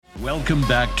Welcome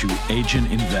back to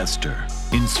Agent Investor,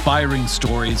 inspiring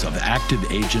stories of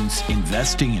active agents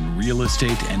investing in real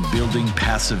estate and building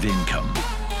passive income.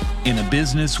 In a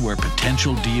business where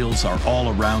potential deals are all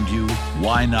around you,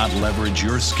 why not leverage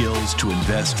your skills to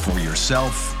invest for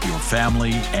yourself, your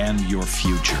family, and your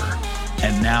future?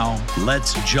 And now,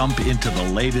 let's jump into the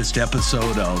latest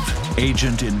episode of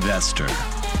Agent Investor.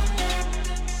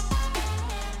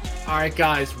 All right,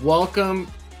 guys, welcome.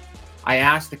 I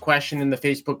asked the question in the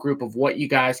Facebook group of what you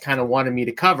guys kind of wanted me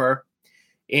to cover,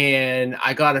 and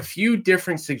I got a few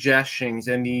different suggestions.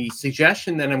 And the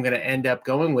suggestion that I'm going to end up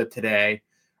going with today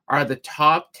are the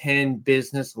top 10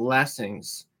 business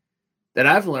lessons that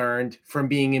I've learned from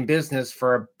being in business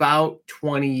for about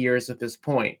 20 years at this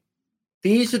point.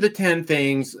 These are the 10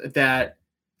 things that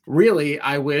really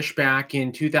I wish back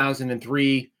in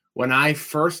 2003, when I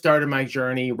first started my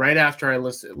journey, right after I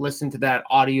listened to that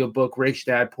audiobook, Rich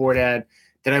Dad, Poor Dad,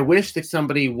 that I wish that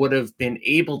somebody would have been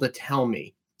able to tell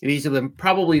me. These are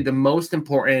probably the most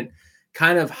important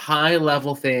kind of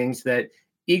high-level things that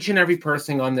each and every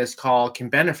person on this call can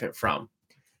benefit from.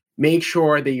 Make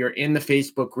sure that you're in the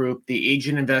Facebook group, the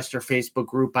Agent Investor Facebook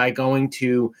group, by going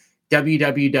to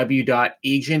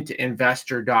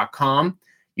www.agentinvestor.com.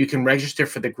 You can register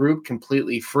for the group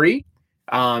completely free.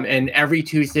 And every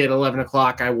Tuesday at 11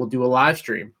 o'clock, I will do a live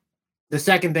stream. The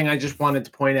second thing I just wanted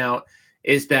to point out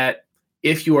is that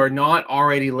if you are not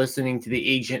already listening to the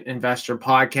Agent Investor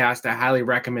podcast, I highly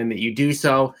recommend that you do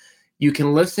so. You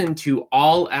can listen to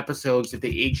all episodes of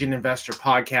the Agent Investor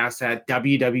podcast at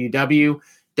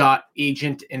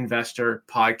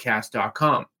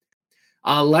www.agentinvestorpodcast.com.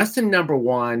 Lesson number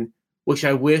one, which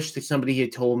I wish that somebody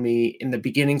had told me in the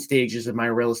beginning stages of my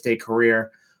real estate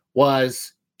career,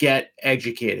 was get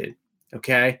educated.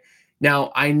 Okay.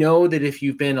 Now, I know that if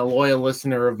you've been a loyal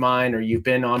listener of mine or you've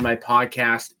been on my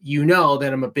podcast, you know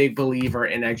that I'm a big believer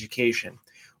in education.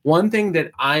 One thing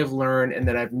that I've learned and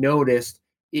that I've noticed,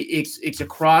 it's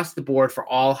across the board for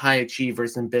all high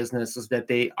achievers in business, is that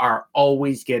they are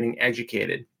always getting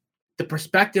educated. The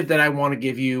perspective that I want to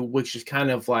give you, which is kind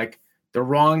of like the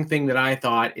wrong thing that I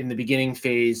thought in the beginning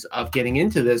phase of getting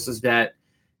into this, is that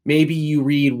maybe you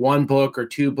read one book or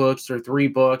two books or three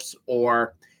books,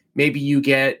 or maybe you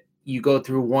go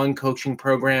through one coaching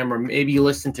program, or maybe you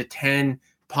listen to 10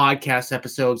 podcast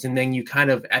episodes, and then you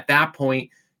kind of, at that point,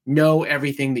 know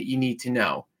everything that you need to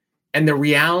know. And the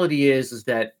reality is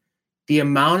that the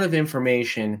amount of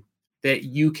information that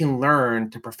you can learn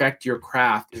to perfect your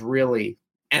craft is really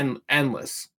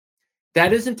endless.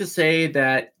 That isn't to say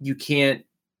that you can't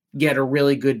get a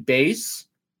really good base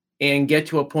and get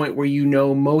to a point where you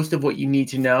know most of what you need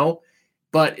to know.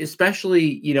 But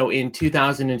especially, in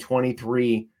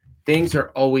 2023, things are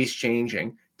always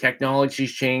changing. Technology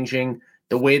is changing.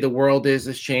 The way the world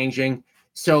is changing.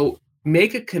 So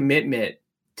make a commitment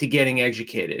to getting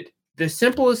educated. The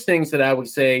simplest things that I would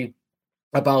say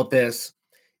about this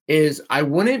is I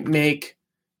wouldn't make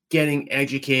getting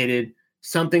educated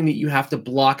something that you have to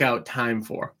block out time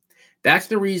for. That's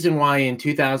the reason why in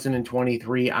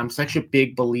 2023, I'm such a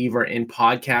big believer in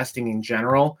podcasting in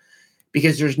general,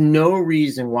 because there's no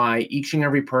reason why each and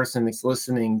every person that's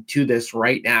listening to this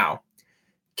right now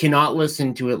cannot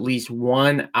listen to at least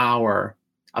 1 hour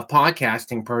of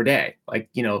podcasting per day.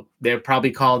 They probably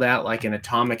call that like an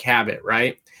atomic habit,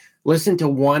 right? Listen to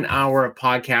 1 hour of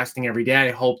podcasting every day.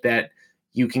 I hope that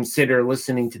you consider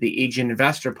listening to the Agent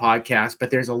Investor podcast,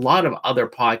 but there's a lot of other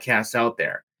podcasts out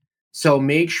there. So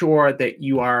make sure that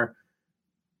you are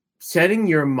setting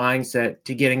your mindset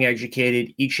to getting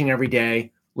educated each and every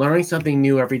day, learning something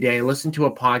new every day, listen to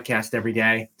a podcast every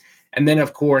day. And then,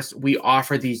 of course, we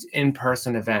offer these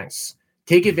in-person events.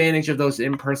 Take advantage of those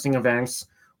in-person events.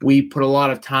 We put a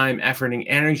lot of time, effort, and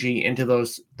energy into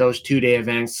those 2-day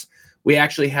events. We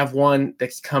actually have one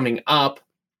that's coming up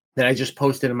that I just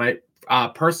posted in my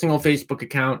personal Facebook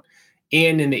account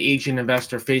and in the Agent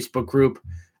Investor Facebook group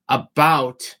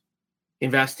about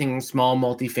investing in small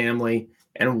multifamily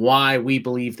and why we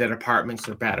believe that apartments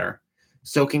are better.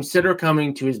 So consider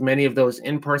coming to as many of those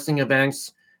in-person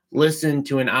events. Listen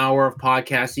to an hour of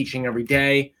podcasts each and every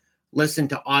day. Listen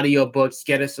to audiobooks.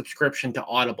 Get a subscription to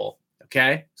Audible.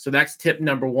 Okay? So that's tip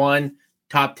number one,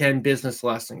 top 10 business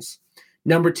lessons.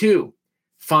 Number two,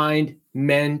 find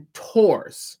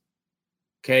mentors.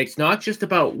 Okay? It's not just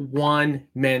about one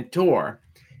mentor.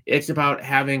 It's about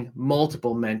having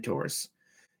multiple mentors.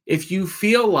 If you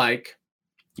feel like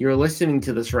you're listening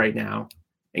to this right now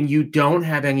and you don't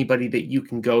have anybody that you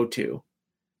can go to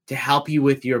help you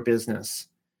with your business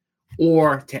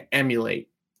or to emulate,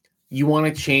 you want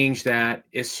to change that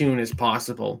as soon as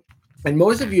possible. And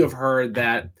most of you have heard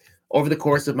that over the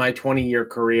course of my 20-year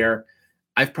career,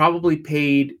 I've probably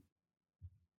paid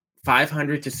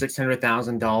 $500 to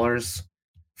 $600,000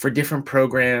 for different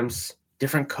programs,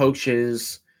 different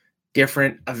coaches,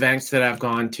 different events that I've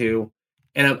gone to.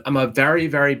 And I'm a very,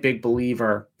 very big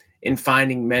believer in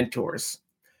finding mentors.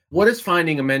 What does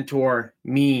finding a mentor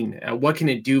mean? What can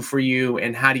it do for you?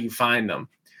 And how do you find them?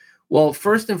 Well,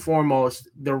 first and foremost,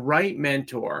 the right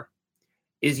mentor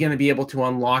is going to be able to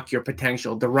unlock your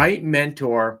potential. The right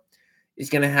mentor is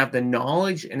going to have the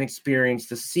knowledge and experience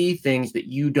to see things that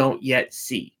you don't yet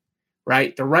see,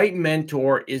 right? The right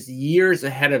mentor is years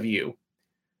ahead of you,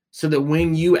 so that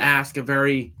when you ask a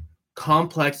very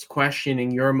complex question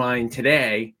in your mind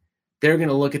today, they're going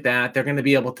to look at that, they're going to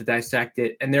be able to dissect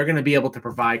it, and they're going to be able to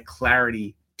provide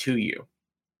clarity to you.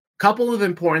 Couple of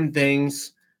important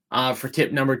things for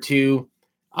tip number 2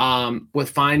 with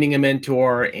finding a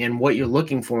mentor and what you're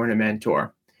looking for in a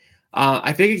mentor.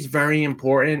 I think it's very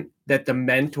important that the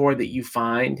mentor that you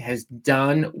find has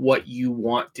done what you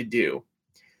want to do.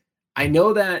 I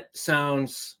know that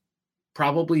sounds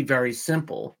probably very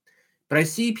simple, but I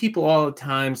see people all the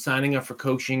time signing up for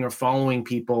coaching or following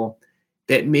people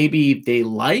that maybe they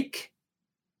like,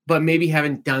 but maybe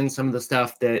haven't done some of the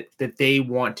stuff that they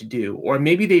want to do. Or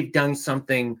maybe they've done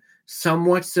something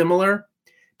somewhat similar,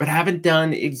 but haven't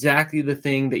done exactly the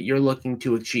thing that you're looking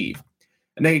to achieve.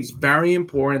 I think it's very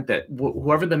important that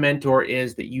whoever the mentor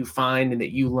is that you find and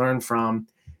that you learn from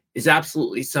is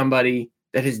absolutely somebody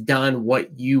that has done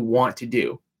what you want to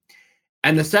do.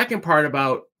 And the second part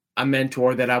about a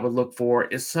mentor that I would look for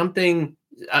is somebody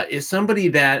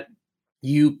that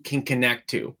you can connect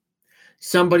to,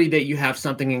 somebody that you have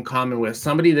something in common with,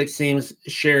 somebody that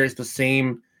shares the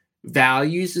same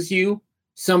values as you,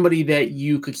 somebody that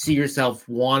you could see yourself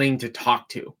wanting to talk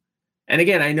to. And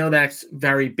again, I know that's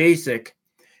very basic,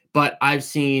 but I've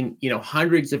seen,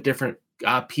 hundreds of different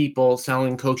people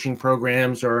selling coaching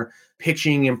programs or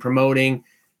pitching and promoting.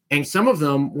 And some of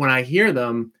them, when I hear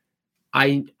them,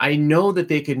 I know that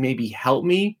they could maybe help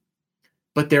me,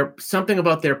 but there's something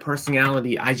about their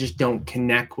personality I just don't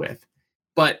connect with.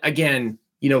 But again,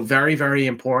 very, very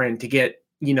important to get,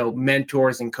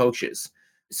 mentors and coaches.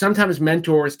 Sometimes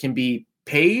mentors can be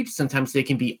paid, sometimes they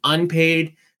can be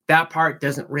unpaid. That part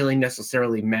doesn't really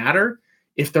necessarily matter.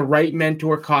 If the right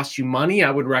mentor costs you money,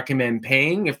 I would recommend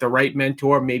paying. If the right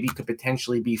mentor maybe could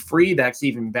potentially be free, that's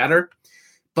even better.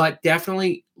 But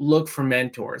definitely look for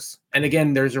mentors. And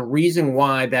again, there's a reason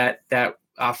why that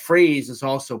phrase is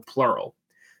also plural.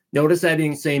 Notice I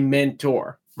didn't say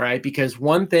mentor, right? Because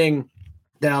one thing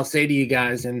that I'll say to you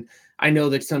guys, and I know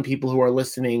that some people who are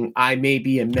listening, I may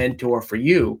be a mentor for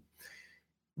you,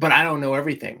 but I don't know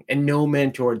everything, and no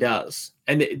mentor does.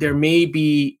 And there may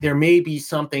be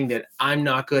something that I'm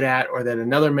not good at, or that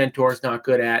another mentor is not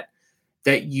good at,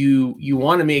 that you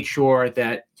want to make sure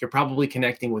that you're probably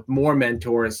connecting with more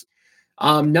mentors.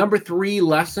 Number 3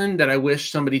 lesson that I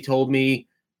wish somebody told me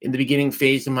in the beginning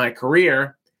phase of my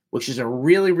career, which is a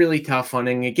really, really tough one.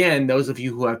 And again, those of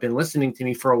you who have been listening to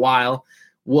me for a while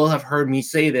will have heard me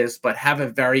say this, but have a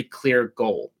very clear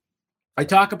goal. I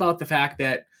talk about the fact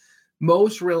that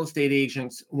most real estate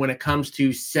agents, when it comes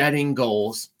to setting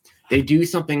goals, they do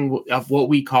something of what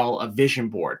we call a vision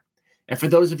board. And for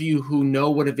those of you who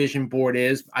know what a vision board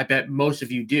is, I bet most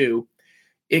of you do.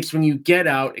 It's when you get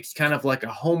out, it's kind of like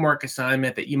a homework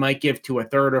assignment that you might give to a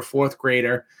 3rd or 4th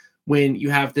grader when you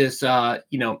have this,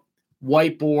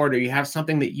 whiteboard, or you have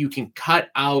something that you can cut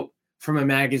out from a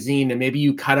magazine, and maybe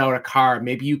you cut out a car,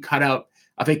 maybe you cut out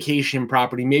a vacation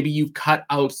property, maybe you cut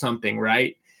out something,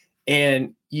 right?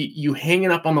 And you hang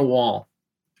it up on the wall.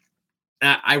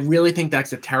 I really think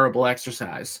that's a terrible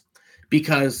exercise,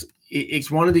 because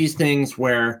it's one of these things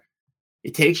where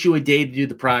it takes you a day to do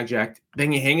the project.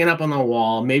 Then you hang it up on the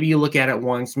wall. Maybe you look at it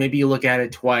once, maybe you look at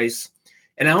it twice.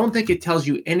 And I don't think it tells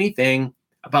you anything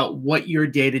about what your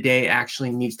day-to-day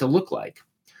actually needs to look like.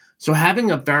 So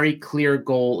having a very clear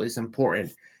goal is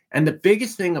important. And the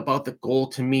biggest thing about the goal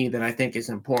to me that I think is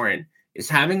important is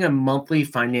having a monthly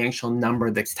financial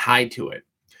number that's tied to it.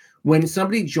 When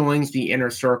somebody joins the inner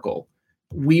circle,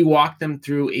 we walk them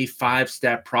through a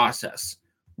 5-step process.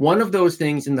 One of those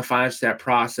things in the 5-step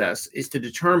process is to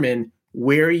determine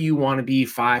where you want to be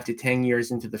 5 to 10 years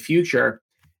into the future.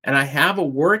 And I have a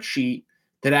worksheet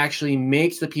that actually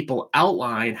makes the people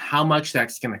outline how much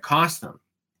that's going to cost them.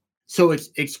 So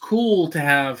it's cool to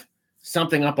have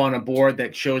something up on a board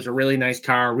that shows a really nice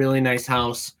car, a really nice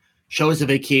house, shows a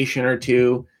vacation or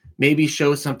two, maybe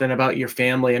shows something about your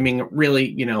family. I mean,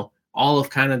 really, all of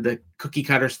kind of the cookie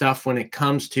cutter stuff when it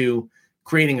comes to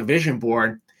creating a vision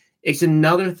board. It's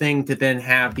another thing to then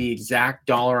have the exact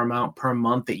dollar amount per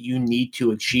month that you need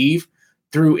to achieve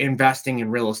through investing in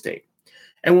real estate.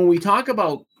 And when we talk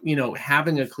about,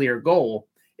 having a clear goal,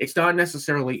 it's not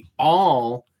necessarily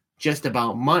all just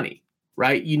about money,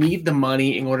 right? You need the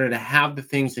money in order to have the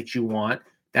things that you want.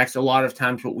 That's a lot of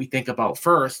times what we think about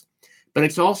first. But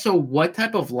it's also, what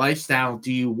type of lifestyle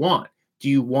do you want? Do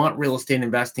you want real estate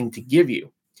investing to give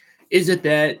you? Is it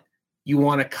that you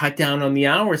want to cut down on the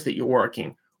hours that you're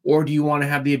working? Or do you want to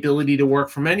have the ability to work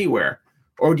from anywhere?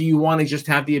 Or do you want to just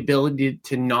have the ability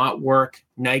to not work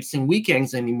nights and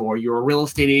weekends anymore? You're a real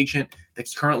estate agent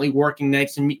that's currently working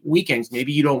nights and weekends.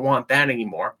 Maybe you don't want that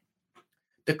anymore.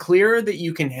 The clearer that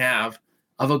you can have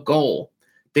of a goal,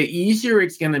 the easier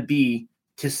it's going to be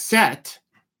to set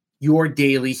your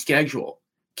daily schedule.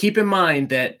 Keep in mind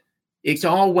that it's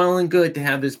all well and good to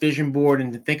have this vision board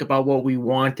and to think about what we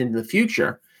want in the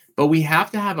future, but we have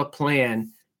to have a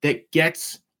plan that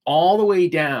gets all the way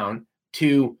down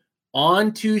to,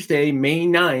 on Tuesday, May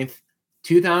 9th,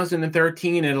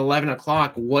 2013 at 11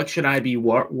 o'clock, what should I be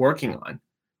working on?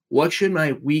 What should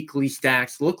my weekly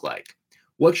stacks look like?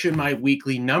 What should my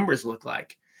weekly numbers look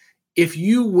like? If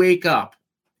you wake up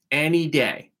any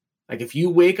day, like if you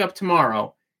wake up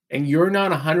tomorrow and you're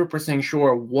not 100%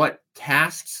 sure what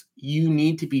tasks you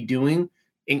need to be doing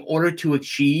in order to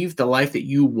achieve the life that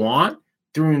you want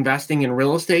through investing in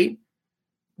real estate,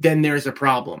 then there's a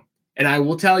problem. And I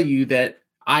will tell you that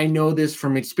I know this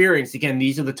from experience. Again,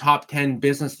 these are the top 10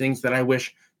 business things that I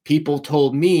wish people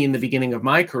told me in the beginning of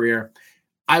my career.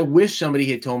 I wish somebody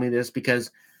had told me this, because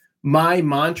my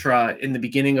mantra in the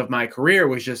beginning of my career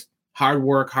was just hard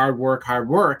work, hard work, hard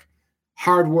work.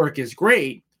 Hard work is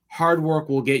great. Hard work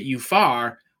will get you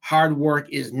far. Hard work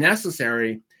is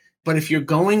necessary. But if you're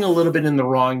going a little bit in the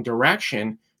wrong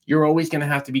direction, you're always going to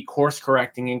have to be course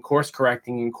correcting and course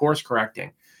correcting and course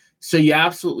correcting. So you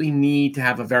absolutely need to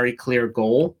have a very clear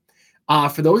goal.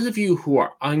 For those of you who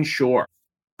are unsure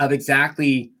of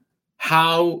exactly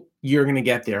how you're going to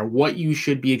get there, what you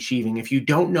should be achieving, if you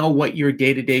don't know what your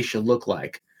day-to-day should look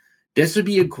like, this would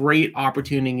be a great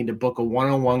opportunity to book a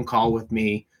one-on-one call with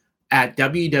me at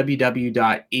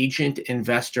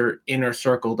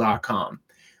www.agentinvestorinnercircle.com.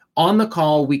 On the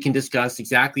call, we can discuss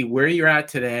exactly where you're at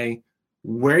today,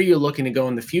 where you're looking to go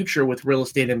in the future with real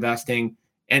estate investing,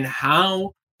 and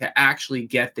how to actually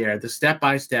get there, the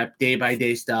step-by-step,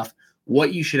 day-by-day stuff,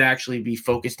 what you should actually be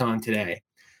focused on today.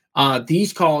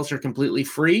 These calls are completely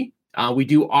free. We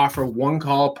do offer one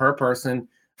call per person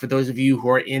for those of you who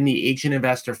are in the Agent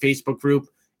Investor Facebook group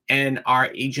and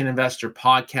our Agent Investor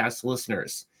podcast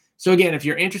listeners. So again, if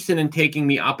you're interested in taking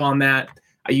me up on that,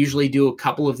 I usually do a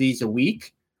couple of these a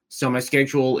week. So my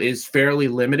schedule is fairly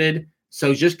limited.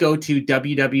 So just go to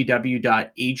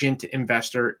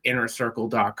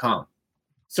www.agentinvestorinnercircle.com.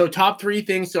 So top 3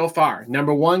 things so far.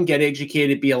 Number 1, get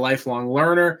educated, be a lifelong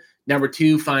learner. Number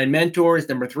 2, find mentors.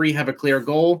 Number 3, have a clear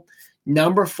goal.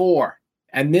 Number 4,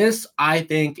 and this I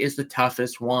think is the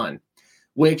toughest one,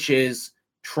 which is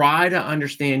try to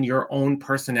understand your own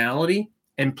personality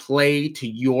and play to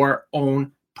your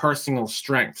own personal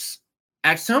strengths.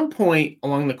 At some point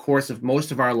along the course of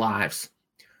most of our lives,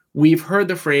 we've heard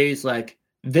the phrase like,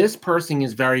 this person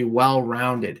is very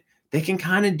well-rounded. They can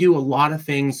kind of do a lot of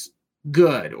things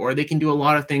good, or they can do a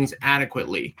lot of things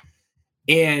adequately.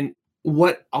 And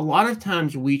what a lot of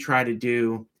times we try to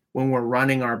do when we're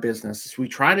running our business is we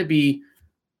try to be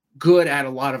good at a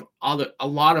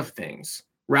lot of things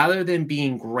rather than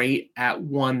being great at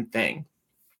one thing.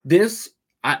 This,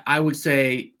 I would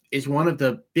say, is one of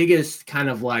the biggest kind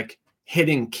of like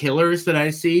hidden killers that I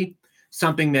see,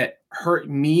 something that hurt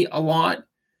me a lot.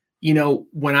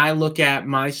 When I look at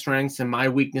my strengths and my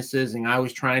weaknesses and I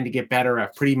was trying to get better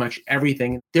at pretty much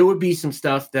everything, there would be some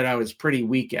stuff that I was pretty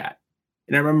weak at.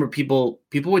 And I remember people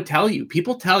would tell you,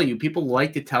 people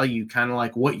like to tell you kind of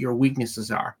like what your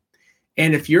weaknesses are.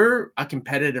 And if you're a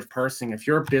competitive person, if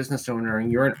you're a business owner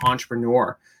and you're an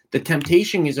entrepreneur, the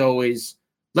temptation is always,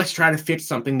 let's try to fix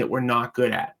something that we're not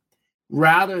good at,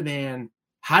 rather than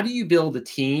how do you build a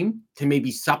team to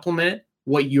maybe supplement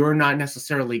what you're not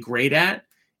necessarily great at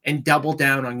and double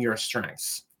down on your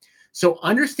strengths. So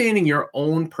understanding your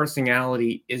own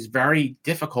personality is very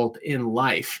difficult in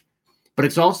life, but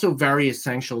it's also very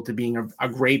essential to being a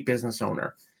great business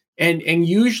owner. And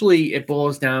usually it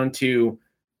boils down to,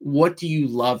 what do you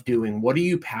love doing? What are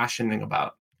you passionate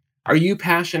about? Are you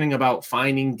passionate about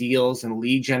finding deals and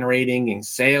lead generating and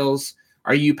sales?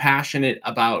 Are you passionate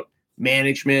about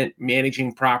management,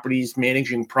 managing properties,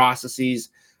 managing processes?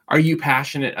 Are you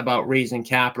passionate about raising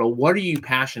capital? What are you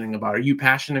passionate about? Are you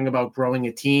passionate about growing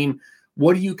a team?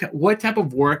 What type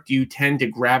of work do you tend to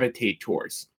gravitate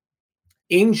towards?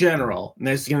 In general, and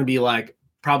this is going to be like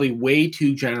probably way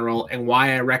too general, and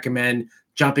why I recommend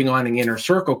jumping on an inner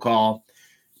circle call.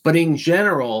 But in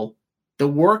general, the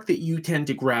work that you tend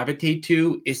to gravitate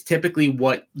to is typically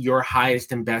what your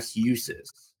highest and best use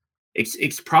is.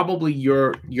 It's probably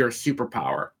your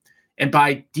superpower. And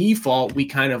by default, we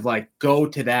kind of like go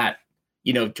to that,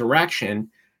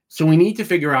 direction. So we need to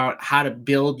figure out how to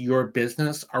build your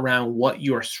business around what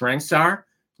your strengths are,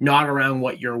 not around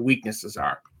what your weaknesses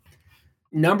are.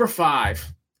 Number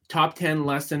 5, top 10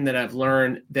 lesson that I've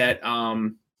learned that,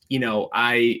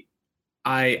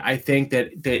 I think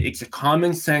that it's a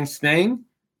common sense thing,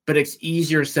 but it's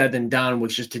easier said than done,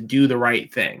 which is to do the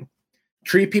right thing.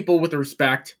 Treat people with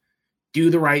respect, do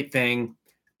the right thing.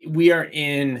 We are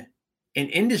in an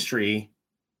industry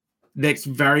that's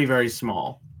very, very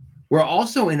small. We're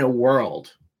also in a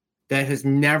world that has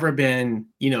never been,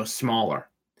 smaller.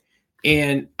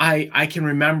 And I can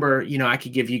remember, I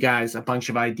could give you guys a bunch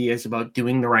of ideas about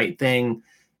doing the right thing.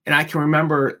 And I can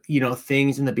remember,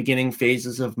 things in the beginning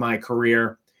phases of my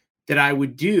career that I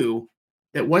would do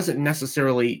that wasn't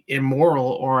necessarily immoral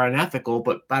or unethical,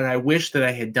 but I wish that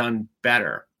I had done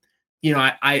better.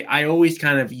 I always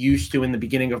kind of used to, in the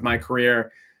beginning of my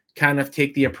career, kind of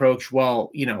take the approach,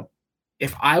 well,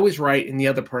 if I was right and the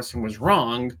other person was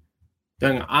wrong,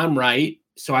 then I'm right.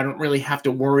 So I don't really have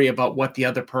to worry about what the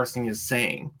other person is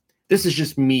saying. This is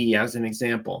just me as an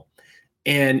example.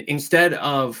 And instead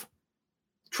of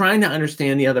trying to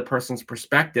understand the other person's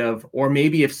perspective, or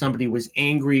maybe if somebody was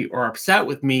angry or upset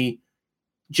with me,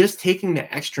 just taking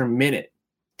the extra minute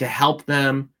to help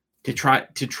them, to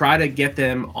try to get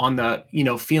them on the,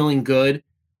 feeling good.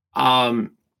 Like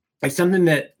something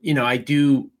that, I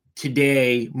do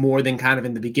today more than kind of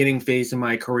in the beginning phase of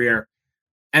my career.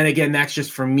 And again, that's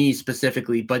just for me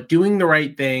specifically, but doing the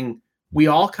right thing, we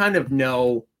all kind of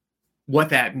know what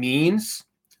that means,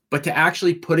 but to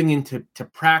actually putting into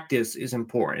practice is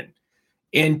important.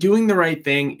 And doing the right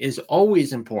thing is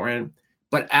always important,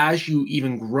 but as you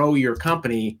even grow your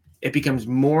company, it becomes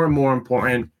more and more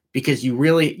important, because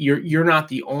you're not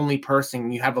the only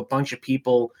person. You have a bunch of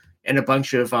people and a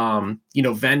bunch of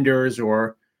vendors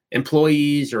or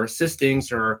employees or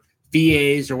assistants or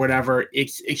VAs or whatever.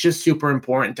 It's just super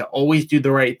important to always do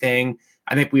the right thing.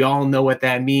 I think we all know what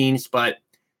that means, but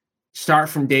start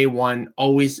from day one,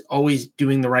 always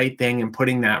doing the right thing and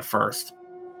putting that first.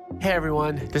 Hey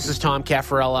everyone, this is Tom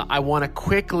Cafarella. I want to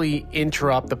quickly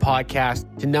interrupt the podcast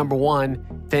to, number one,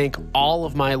 thank all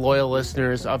of my loyal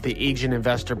listeners of the Agent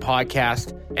Investor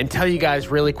podcast, and tell you guys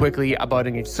really quickly about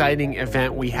an exciting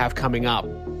event we have coming up.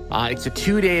 It's a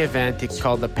 2-day event. It's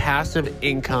called the Passive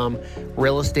Income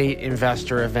Real Estate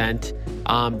Investor Event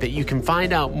that you can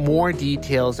find out more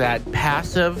details at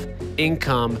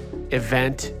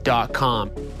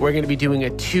passiveincomeevent.com. We're going to be doing a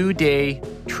 2-day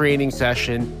training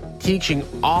session teaching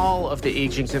all of the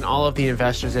agents and all of the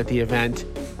investors at the event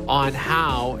on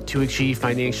how to achieve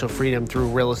financial freedom through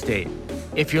real estate.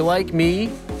 If you're like me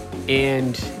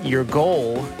and your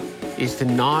goal is to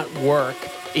not work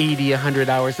 80, 100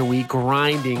 hours a week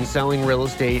grinding, selling real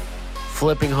estate,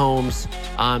 flipping homes,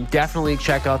 definitely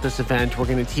check out this event. We're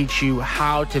going to teach you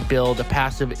how to build a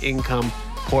passive income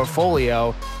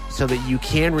portfolio so that you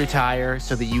can retire,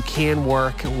 so that you can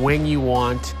work when you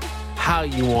want, how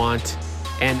you want,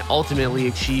 and ultimately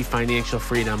achieve financial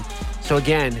freedom. So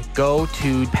again, go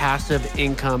to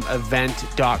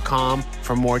passiveincomeevent.com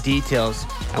for more details,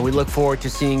 and we look forward to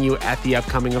seeing you at the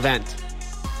upcoming event.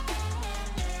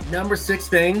 Number 6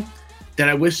 thing that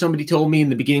I wish somebody told me in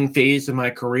the beginning phase of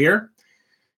my career,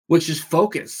 which is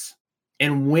focus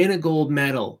and win a gold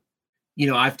medal.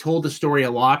 I've told the story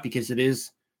a lot because it is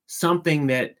something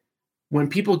that when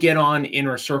people get on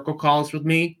inner circle calls with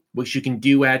me, which you can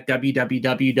do at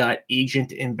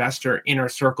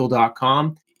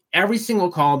www.agentinvestorinnercircle.com. Every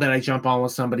single call that I jump on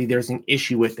with somebody, there's an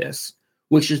issue with this,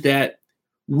 which is that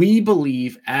we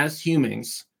believe as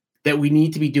humans that we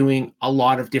need to be doing a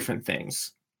lot of different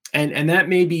things. And that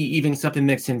may be even something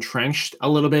that's entrenched a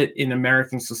little bit in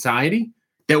American society,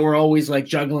 that we're always like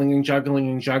juggling and juggling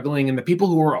and juggling. And the people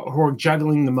who are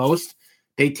juggling the most,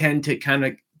 they tend to kind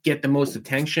of get the most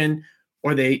attention,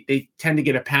 or they tend to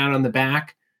get a pat on the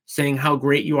back saying how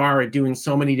great you are at doing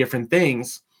so many different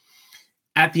things.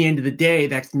 At the end of the day,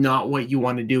 that's not what you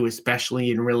want to do,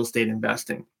 especially in real estate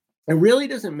investing. It really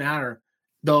doesn't matter,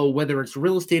 though, whether it's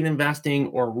real estate investing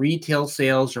or retail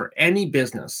sales or any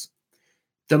business.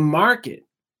 The market,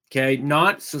 okay,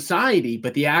 not society,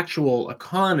 but the actual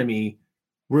economy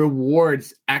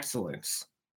rewards excellence.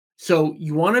 So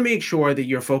you want to make sure that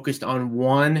you're focused on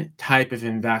one type of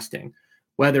investing,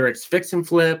 whether it's fix and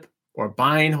flip, or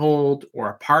buy and hold, or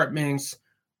apartments,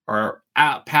 or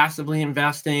passively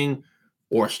investing,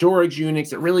 or storage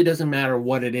units. It really doesn't matter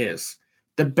what it is.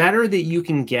 the better that you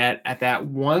can get at that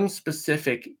one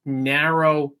specific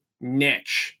narrow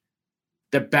niche,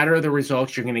 the better the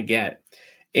results you're going to get.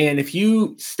 And if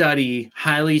you study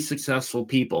highly successful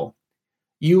people,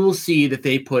 you will see that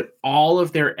they put all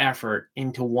of their effort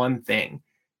into one thing.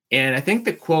 And I think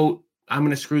the quote, I'm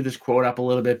going to screw this quote up a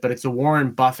little bit, but it's a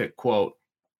Warren Buffett quote.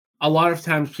 A lot of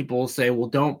times people will say, well,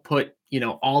 don't put,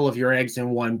 all of your eggs in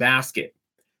one basket.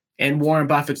 And Warren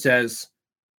Buffett says,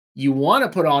 you want to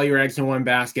put all your eggs in one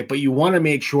basket, but you want to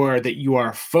make sure that you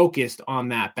are focused on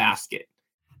that basket.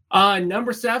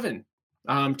 Number 7,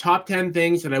 top 10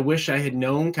 things that I wish I had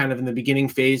known kind of in the beginning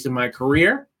phase of my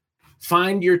career.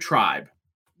 Find your tribe.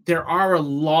 There are a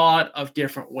lot of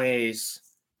different ways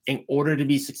in order to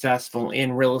be successful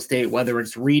in real estate, whether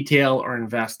it's retail or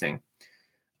investing.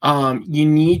 You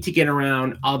need to get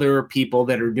around other people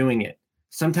that are doing it.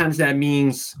 Sometimes that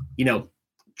means,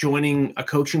 joining a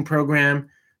coaching program.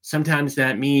 Sometimes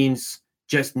that means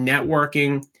just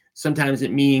networking. Sometimes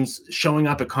it means showing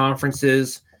up at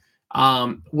conferences.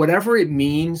 Whatever it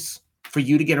means for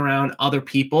you to get around other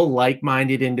people,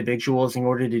 like-minded individuals in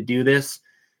order to do this,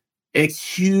 it's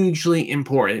hugely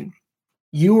important.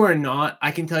 You are not,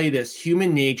 I can tell you this,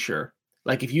 human nature.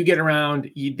 Like if you get around,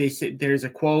 they say, there's a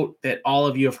quote that all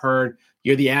of you have heard,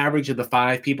 you're the average of the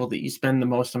 5 people that you spend the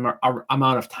most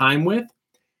amount of time with.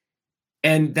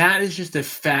 And that is just a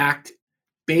fact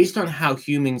based on how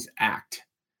humans act.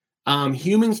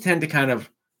 Humans tend to kind of,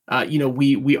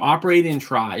 we operate in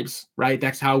tribes, right?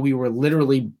 That's how we were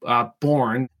literally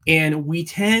born. And we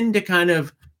tend to kind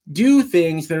of do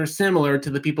things that are similar to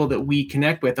the people that we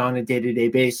connect with on a day-to-day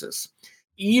basis.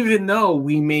 Even though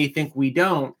we may think we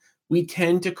don't, we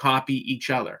tend to copy each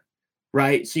other,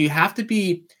 right? So you have to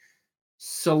be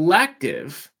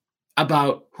selective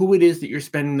about who it is that you're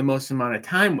spending the most amount of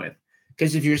time with.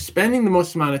 Because if you're spending the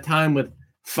most amount of time with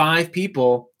 5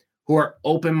 people who are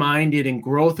open-minded and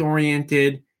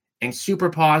growth-oriented and super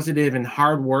positive and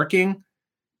hardworking,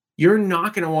 you're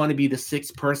not going to want to be the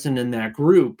 6th person in that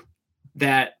group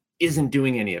that isn't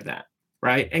doing any of that,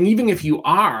 right? And even if you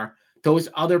are, those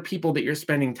other people that you're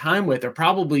spending time with are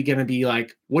probably going to be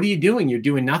like, what are you doing? You're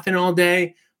doing nothing all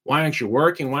day. Why aren't you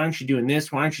working? Why aren't you doing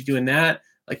this? Why aren't you doing that?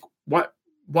 Like, why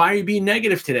are you being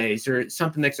negative today? Is there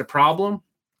something that's a problem?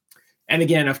 And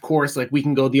again, of course, like we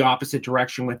can go the opposite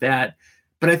direction with that.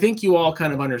 But I think you all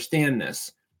kind of understand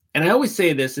this. And I always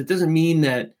say this, it doesn't mean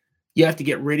that you have to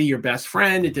get rid of your best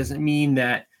friend. It doesn't mean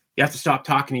that you have to stop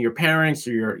talking to your parents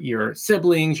or your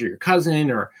siblings or your cousin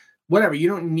or whatever. You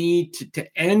don't need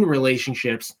to end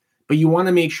relationships, but you want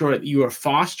to make sure that you are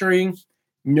fostering,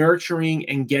 nurturing,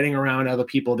 and getting around other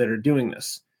people that are doing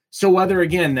this. So whether,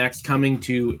 again, that's coming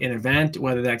to an event,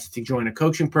 whether that's to join a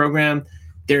coaching program,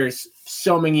 there's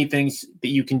so many things that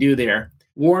you can do there.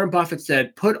 Warren Buffett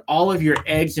said, put all of your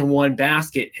eggs in one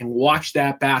basket and watch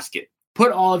that basket.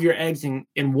 Put all of your eggs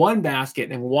in one basket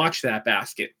and watch that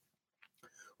basket,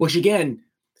 which again,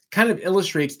 kind of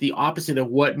illustrates the opposite of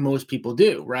what most people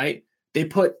do, right? They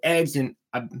put eggs in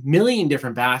a million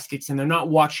different baskets and they're not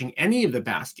watching any of the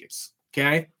baskets,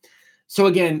 okay? So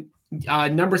again,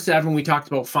 number 7, we talked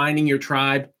about finding your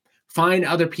tribe. Find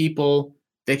other people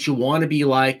that you want to be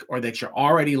like or that you're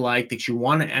already like, that you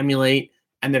want to emulate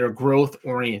and that are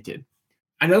growth-oriented.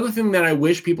 Another thing that I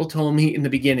wish people told me in the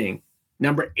beginning,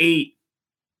 number 8,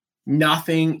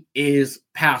 nothing is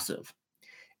passive.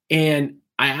 And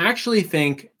I actually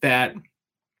think that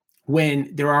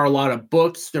when there are a lot of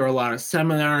books, there are a lot of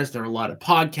seminars, there are a lot of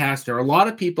podcasts, there are a lot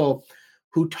of people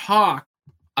who talk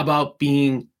about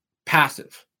being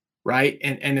passive, right?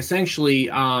 And essentially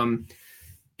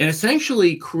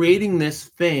creating this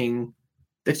thing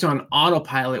that's on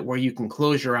autopilot where you can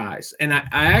close your eyes. And I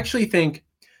actually think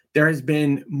there has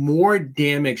been more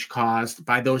damage caused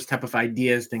by those type of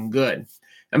ideas than good.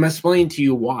 I'm going to explain to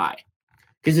you why.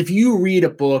 Because if you read a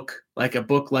book like The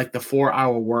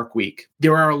 4-Hour Work Week,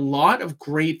 there are a lot of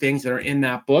great things that are in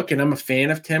that book. And I'm a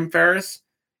fan of Tim Ferriss.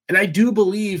 And I do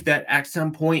believe that at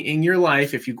some point in your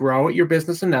life, if you grow your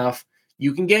business enough,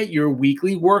 you can get your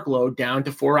weekly workload down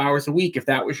to 4 hours a week if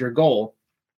that was your goal.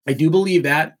 I do believe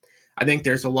that. I think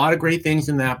there's a lot of great things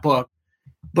in that book.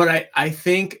 But I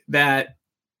think that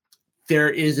there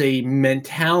is a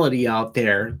mentality out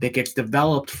there that gets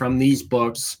developed from these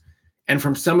books and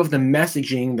from some of the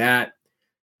messaging that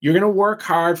you're going to work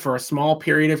hard for a small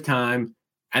period of time,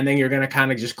 and then you're going to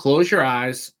kind of just close your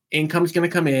eyes, income's going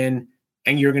to come in,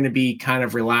 and you're going to be kind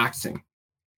of relaxing.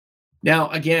 Now,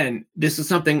 again, this is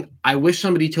something I wish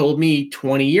somebody told me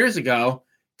 20 years ago,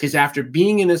 because after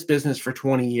being in this business for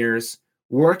 20 years,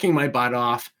 working my butt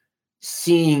off,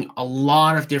 seeing a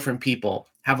lot of different people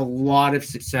have a lot of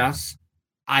success,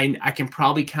 I can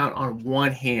probably count on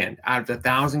one hand out of the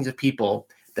thousands of people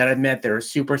that I've met that are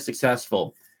super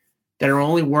successful that are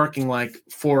only working like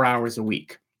 4 hours a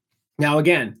week. Now,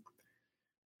 again,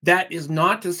 that is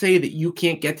not to say that you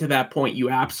can't get to that point. You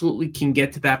absolutely can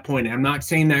get to that point. I'm not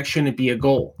saying that shouldn't be a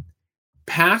goal.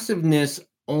 Passiveness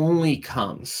only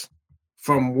comes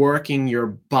from working your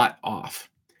butt off.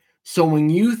 So when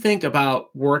you think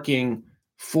about working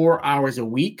 4 hours a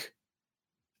week,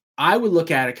 I would look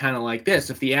at it kind of like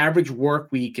this. If the average work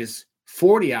week is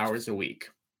 40 hours a week,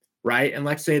 right? And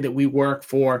let's say that we work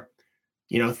for,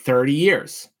 30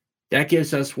 years. That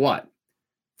gives us what?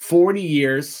 40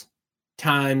 years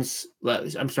times,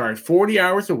 40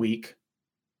 hours a week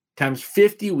times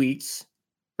 50 weeks,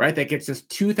 right? That gets us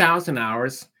 2,000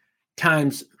 hours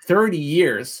times 30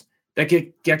 years. That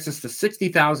gets us to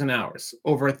 60,000 hours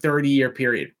over a 30-year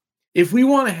period. If we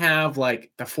want to have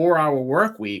like the 4-hour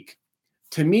work week,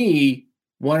 to me,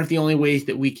 one of the only ways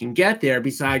that we can get there,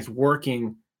 besides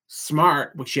working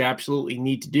smart, which you absolutely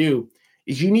need to do,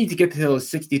 is you need to get to those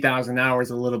 60,000 hours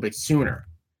a little bit sooner,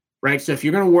 right? So if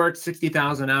you're going to work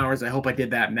 60,000 hours, I hope I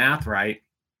did that math right,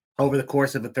 over the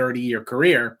course of a 30-year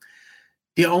career,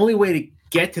 the only way to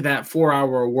get to that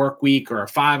 4-hour work week or a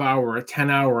 5-hour or a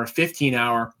 10-hour or a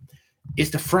 15-hour is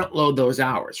to front load those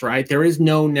hours, right? There is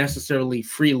no necessarily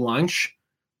free lunch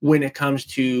when it comes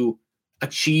to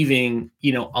achieving,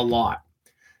 a lot.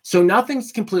 So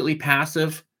nothing's completely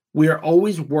passive. We are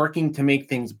always working to make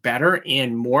things better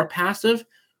and more passive.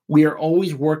 We are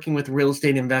always working with real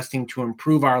estate investing to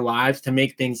improve our lives, to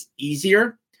make things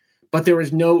easier, but there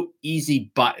is no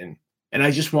easy button. And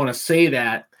I just want to say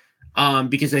that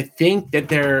because I think that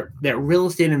that real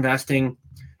estate investing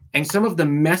and some of the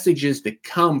messages that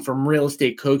come from real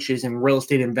estate coaches and real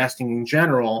estate investing in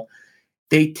general,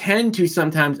 they tend to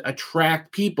sometimes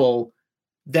attract people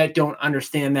that don't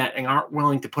understand that and aren't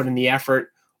willing to put in the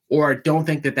effort, or don't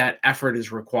think that effort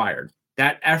is required.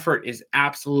 That effort is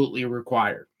absolutely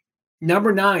required.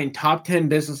 Number 9, top 10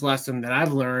 business lesson that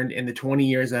I've learned in the 20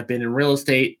 years I've been in real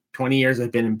estate, 20 years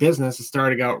I've been in business. I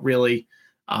started out really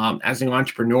as an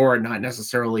entrepreneur, not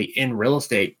necessarily in real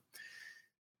estate.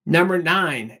 Number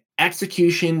 9,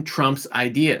 execution trumps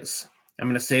ideas. I'm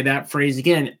going to say that phrase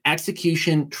again.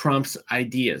 Execution trumps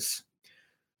ideas.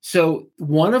 So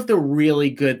one of the really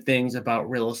good things about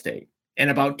real estate and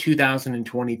about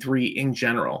 2023 in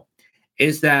general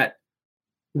is that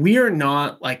we are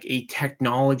not like a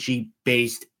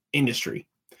technology-based industry.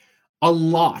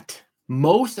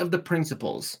 Most of the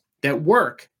principles that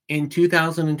work in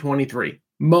 2023,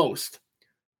 most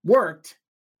worked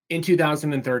in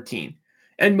 2013.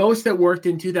 And most that worked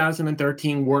in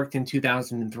 2013 worked in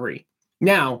 2003.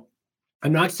 Now,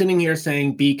 I'm not sitting here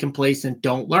saying be complacent,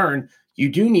 don't learn. You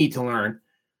do need to learn.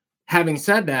 Having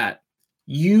said that,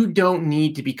 you don't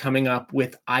need to be coming up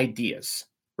with ideas,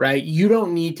 right? You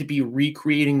don't need to be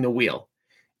recreating the wheel.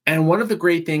 And one of the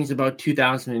great things about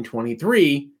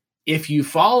 2023, if you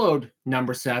followed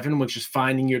number 7, which is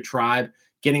finding your tribe,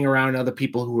 getting around other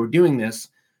people who are doing this,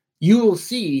 you will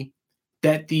see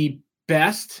that the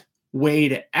best way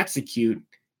to execute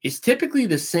is typically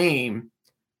the same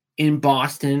in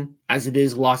Boston as it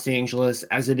is Los Angeles,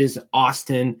 as it is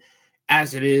Austin,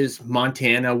 as it is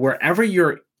Montana, wherever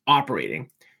you're operating.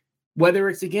 Whether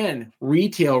it's, again,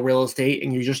 retail real estate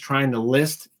and you're just trying to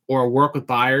list or work with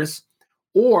buyers,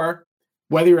 or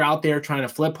whether you're out there trying to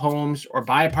flip homes or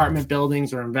buy apartment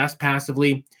buildings or invest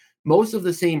passively, most of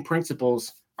the same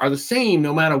principles are the same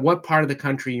no matter what part of the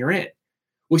country you're in,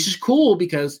 which is cool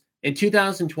because in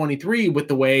 2023, with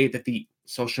the way that the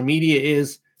social media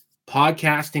is,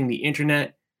 podcasting, the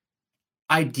internet,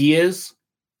 ideas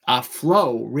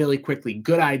flow really quickly.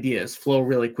 Good ideas flow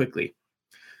really quickly.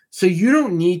 So you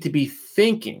don't need to be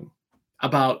thinking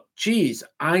about, geez,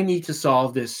 I need to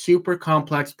solve this super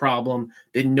complex problem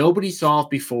that nobody solved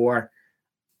before.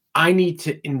 I need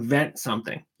to invent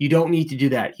something. You don't need to do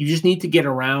that. You just need to get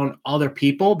around other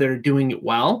people that are doing it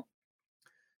well,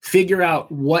 figure out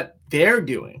what they're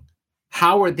doing,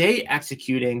 how are they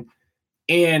executing,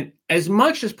 and as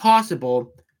much as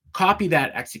possible, copy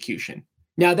that execution.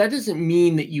 Now, that doesn't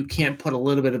mean that you can't put a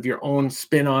little bit of your own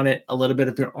spin on it, a little bit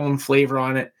of your own flavor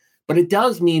on it, but it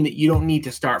does mean that you don't need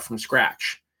to start from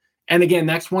scratch. And again,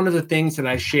 that's one of the things that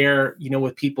I share,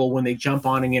 with people when they jump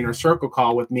on an inner circle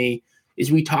call with me,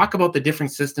 is we talk about the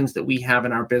different systems that we have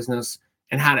in our business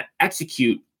and how to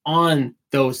execute on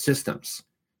those systems.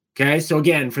 Okay. So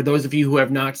again, for those of you who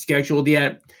have not scheduled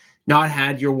yet, not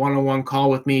had your one-on-one call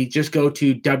with me, just go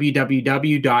to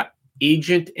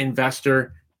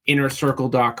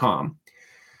www.agentinvestorinnercircle.com.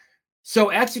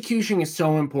 So execution is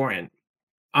so important.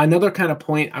 Another kind of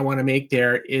point I want to make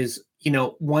there is,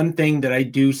 one thing that I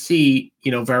do see,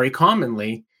 very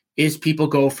commonly is people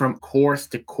go from course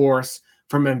to course,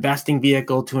 from investing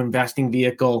vehicle to investing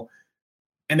vehicle,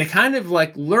 and they kind of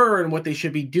like learn what they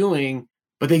should be doing,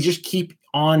 but they just keep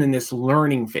on in this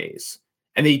learning phase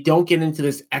and they don't get into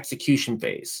this execution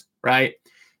phase, right?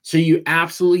 So you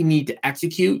absolutely need to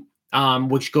execute,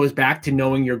 which goes back to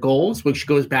knowing your goals, which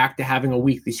goes back to having a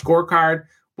weekly scorecard,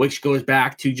 which goes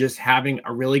back to just having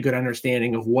a really good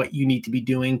understanding of what you need to be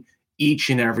doing each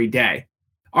and every day.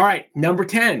 All right, number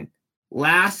 10,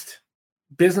 last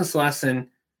business lesson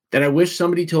that I wish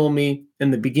somebody told me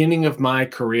in the beginning of my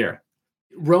career.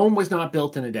 Rome was not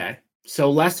built in a day.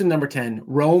 So lesson number 10,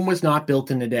 Rome was not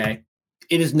built in a day.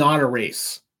 It is not a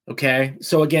race, okay?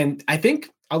 So again, I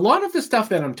think a lot of the stuff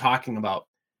that I'm talking about,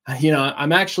 I'm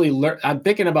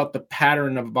thinking about the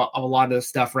pattern of a lot of this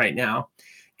stuff right now.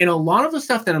 And a lot of the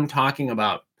stuff that I'm talking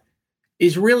about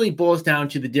is really boils down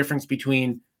to the difference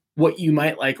between what you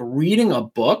might like reading a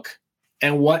book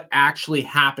and what actually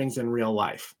happens in real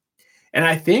life. And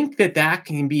I think that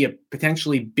can be a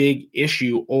potentially big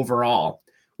issue overall,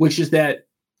 which is that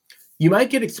you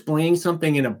might get explained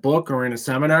something in a book or in a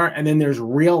seminar, and then there's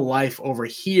real life over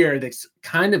here that's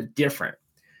kind of different.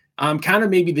 Kind of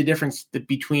maybe the difference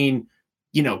between,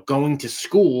 going to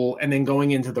school and then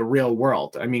going into the real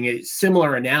world. I mean, a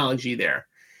similar analogy there.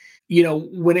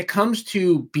 When it comes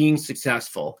to being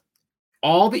successful,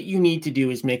 all that you need to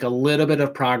do is make a little bit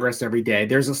of progress every day.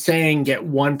 There's a saying, get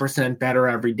 1% better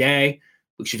every day,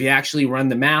 which if you actually run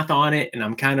the math on it, and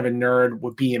I'm kind of a nerd,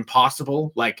 would be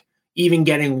impossible. Like even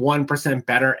getting 1%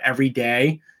 better every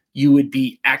day, you would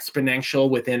be exponential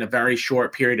within a very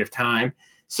short period of time.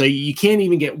 So you can't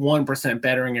even get 1%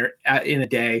 better in a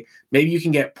day. Maybe you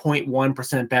can get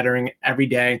 0.1% bettering every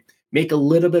day, make a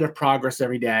little bit of progress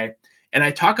every day. And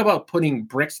I talk about putting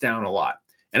bricks down a lot.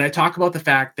 And I talk about the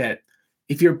fact that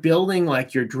if you're building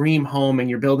like your dream home and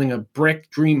you're building a brick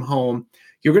dream home,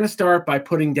 you're going to start by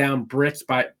putting down bricks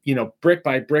by, brick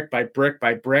by brick by brick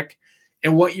by brick.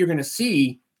 And what you're going to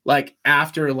see, like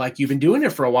after like you've been doing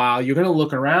it for a while, you're going to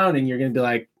look around and you're going to be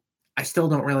like, I still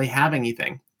don't really have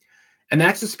anything. And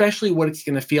that's especially what it's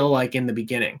going to feel like in the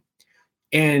beginning.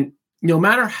 And no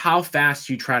matter how fast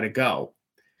you try to go,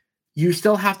 you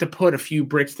still have to put a few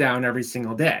bricks down every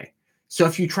single day. So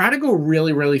if you try to go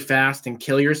really, really fast and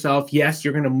kill yourself, yes,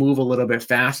 you're going to move a little bit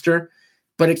faster,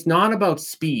 but it's not about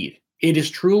speed. It is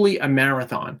truly a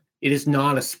marathon. It is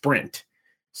not a sprint.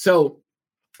 So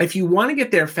if you want to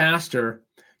get there faster,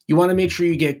 you want to make sure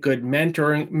you get good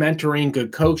mentoring,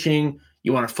 good coaching.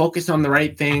 You want to focus on the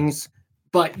right things,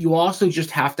 but you also just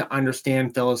have to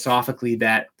understand philosophically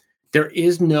that there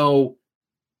is no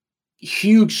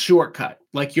huge shortcut.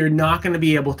 Like you're not going to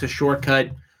be able to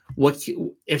shortcut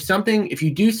if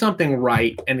you do something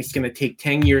right and it's going to take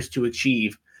 10 years to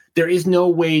achieve, there is no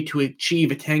way to achieve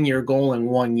a 10-year goal in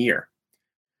 1 year.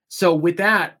 So with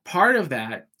that, part of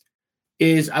that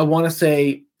is I want to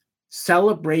say,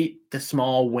 celebrate the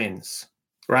small wins,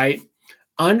 right?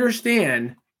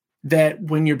 Understand that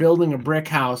when you're building a brick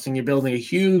house and you're building a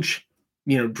huge,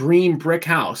 dream brick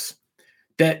house,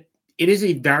 that it is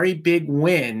a very big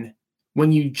win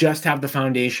when you just have the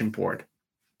foundation poured,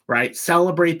 right?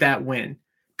 Celebrate that win.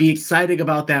 Be excited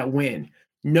about that win.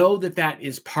 Know that that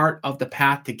is part of the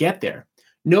path to get there.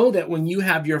 Know that when you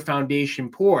have your foundation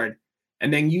poured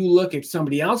and then you look at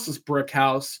somebody else's brick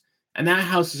house and that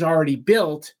house is already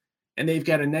built and they've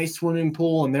got a nice swimming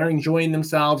pool and they're enjoying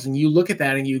themselves, and you look at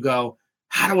that and you go,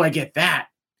 how do I get that?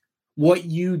 What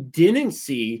you didn't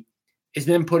see is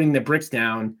them putting the bricks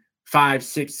down 5,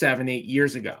 6, 7, 8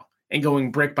 years ago and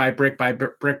going brick by brick by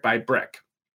brick by brick.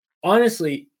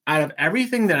 Honestly, out of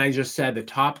everything that I just said, the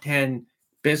top 10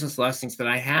 business lessons that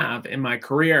I have in my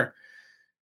career,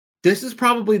 this is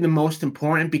probably the most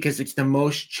important because it's the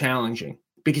most challenging,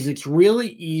 because it's really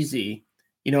easy,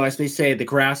 as they say, the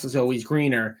grass is always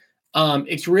greener.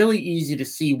 It's really easy to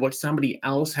see what somebody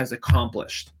else has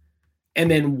accomplished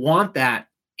and then want that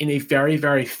in a very,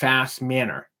 very fast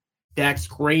manner. That's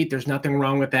great. There's nothing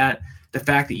wrong with that. The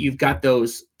fact that you've got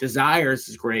those desires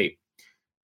is great.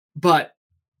 But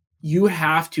you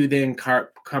have to then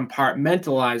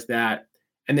compartmentalize that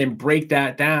and then break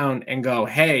that down and go,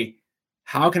 hey,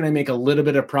 how can I make a little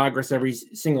bit of progress every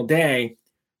single day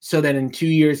so that in 2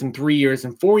 years and 3 years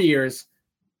and 4 years,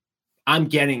 I'm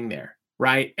getting there,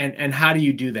 right? And how do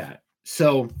you do that?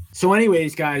 So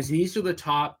anyways, guys, these are the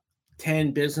top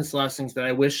 10 business lessons that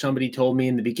I wish somebody told me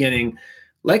in the beginning.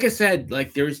 Like I said,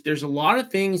 like there's a lot of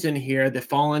things in here that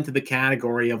fall into the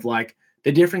category of like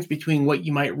the difference between what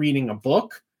you might read in a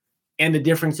book and the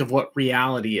difference of what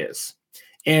reality is.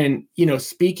 And,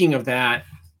 speaking of that,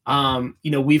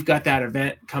 We've got that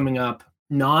event coming up,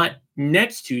 not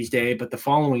next Tuesday, but the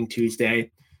following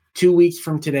Tuesday, 2 weeks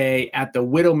from today at the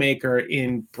Widowmaker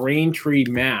in Braintree,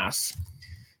 Mass.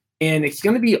 And it's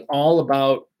going to be all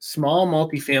about small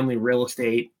multifamily real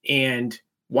estate and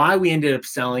why we ended up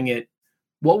selling it,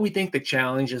 what we think the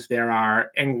challenges there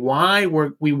are, and why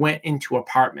we went into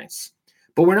apartments.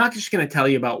 But we're not just going to tell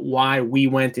you about why we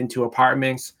went into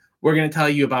apartments. We're going to tell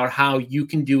you about how you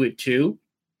can do it too.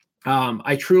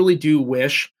 I truly do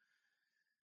wish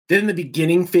that in the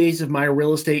beginning phase of my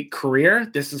real estate career,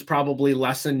 this is probably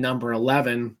lesson number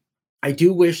 11, I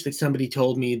do wish that somebody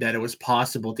told me that it was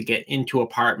possible to get into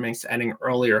apartments at an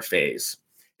earlier phase.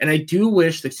 And I do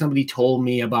wish that somebody told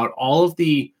me about all of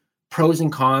the pros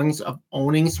and cons of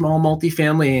owning small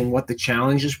multifamily and what the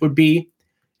challenges would be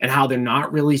and how they're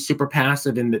not really super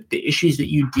passive and the issues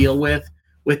that you deal with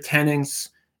tenants.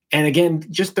 And again,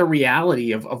 just the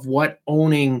reality of what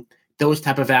owning those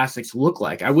type of assets look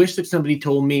like. I wish that somebody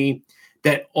told me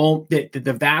that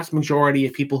the vast majority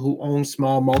of people who own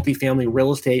small multifamily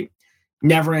real estate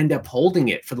never end up holding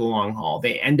it for the long haul.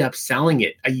 They end up selling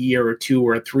it a year or 2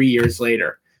 or 3 years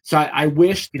later. So I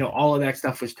wish, all of that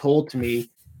stuff was told to me,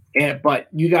 but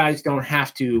you guys don't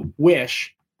have to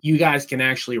wish. You guys can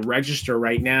actually register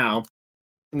right now.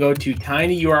 Go to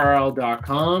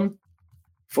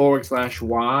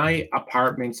tinyurl.com/why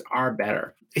apartments are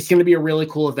better. It's going to be a really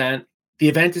cool event. The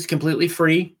event is completely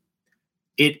free.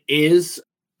 It is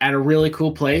at a really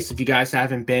cool place. If you guys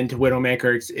haven't been to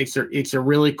Widowmaker, it's a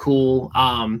really cool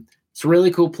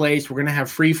place. We're going to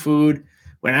have free food.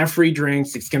 We're going to have free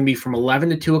drinks. It's going to be from 11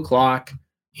 to 2 o'clock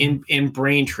in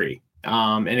Braintree.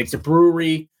 And it's a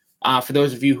brewery. For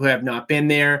those of you who have not been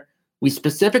there, we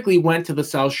specifically went to the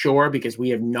South Shore because we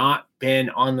have not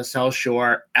been on the South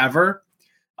Shore ever.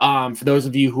 For those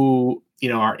of you who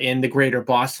are in the greater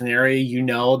Boston area, you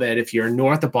know that if you're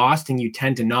north of Boston, you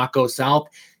tend to not go south.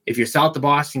 If you're south of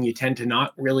Boston, you tend to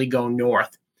not really go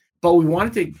north. But we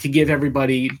wanted to give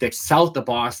everybody that's south of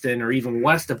Boston or even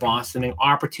west of Boston an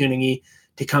opportunity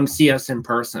to come see us in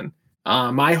person.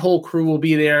 My whole crew will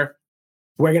be there.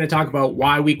 We're going to talk about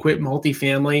why we quit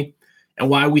multifamily and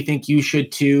why we think you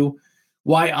should too,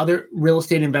 why other real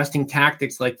estate investing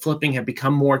tactics like flipping have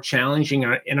become more challenging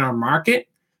in our market.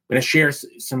 I'm going to share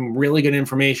some really good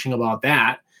information about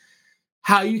that,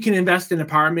 how you can invest in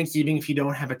apartments even if you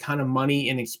don't have a ton of money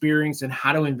and experience, and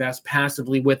how to invest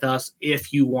passively with us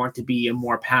if you want to be a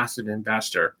more passive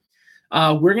investor.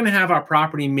 We're going to have our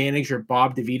property manager,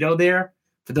 Bob DeVito, there.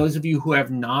 For those of you who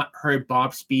have not heard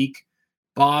Bob speak,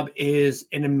 Bob is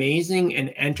an amazing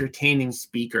and entertaining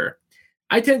speaker.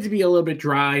 I tend to be a little bit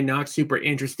dry, not super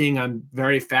interesting. I'm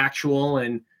very factual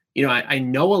and I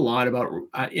know a lot about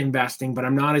investing, but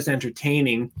I'm not as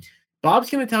entertaining. Bob's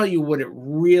going to tell you what it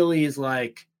really is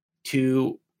like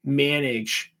to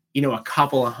manage, a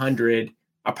couple of hundred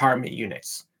apartment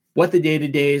units, what the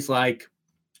day-to-day is like,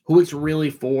 who it's really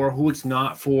for, who it's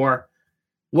not for,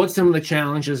 what some of the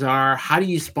challenges are, how do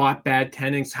you spot bad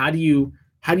tenants, how do you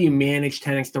manage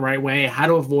tenants the right way, how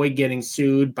to avoid getting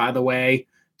sued. By the way,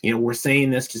 we're saying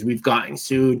this because we've gotten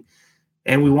sued.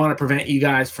 And we want to prevent you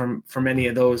guys from any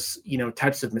of those,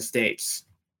 types of mistakes.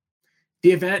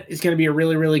 The event is going to be a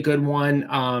really, really good one.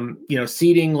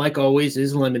 Seating, like always,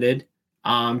 is limited.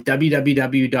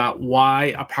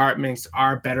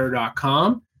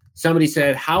 www.whyapartmentsarebetter.com. Somebody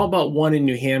said, how about one in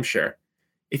New Hampshire?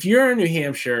 If you're in New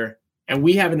Hampshire and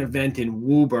we have an event in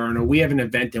Woburn or we have an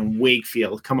event in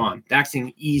Wakefield, come on, that's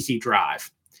an easy drive,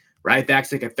 right?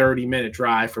 That's like a 30-minute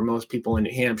drive for most people in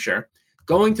New Hampshire.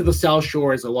 Going to the South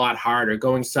Shore is a lot harder.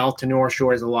 Going south to North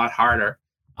Shore is a lot harder.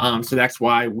 So that's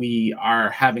why we are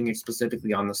having it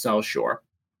specifically on the South Shore.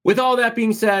 With all that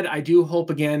being said, I do hope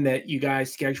again that you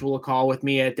guys schedule a call with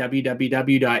me at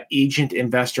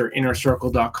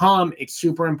www.agentinvestorinnercircle.com. It's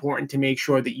super important to make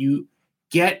sure that you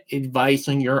get advice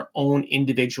on your own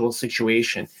individual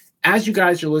situation. As you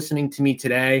guys are listening to me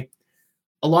today,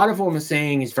 a lot of what I'm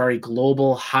saying is very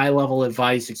global, high-level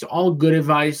advice. It's all good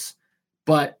advice,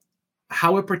 but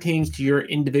how it pertains to your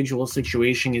individual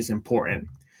situation is important.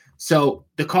 So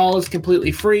the call is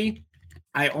completely free.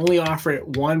 I only offer it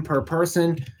one per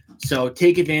person. So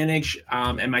take advantage.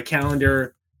 And my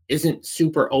calendar isn't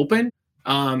super open.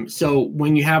 So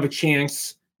when you have a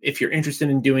chance, if you're interested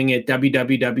in doing it,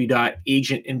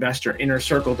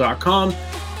 www.agentinvestorinnercircle.com.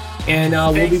 And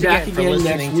we'll be back again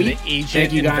next week.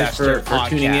 Thank you guys for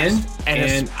tuning in.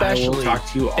 And I will talk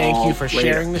to you all thank you for later.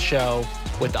 sharing the show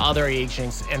with other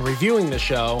agents and reviewing the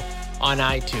show on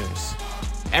iTunes.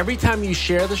 Every time you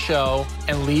share the show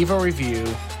and leave a review,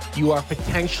 you are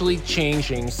potentially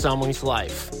changing someone's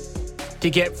life. To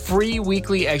get free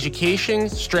weekly education,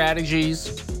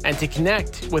 strategies, And to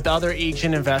connect with other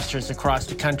agent investors across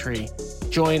the country,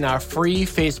 join our free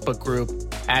Facebook group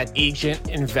at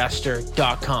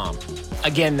agentinvestor.com.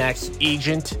 Again, that's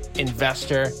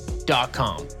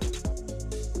agentinvestor.com.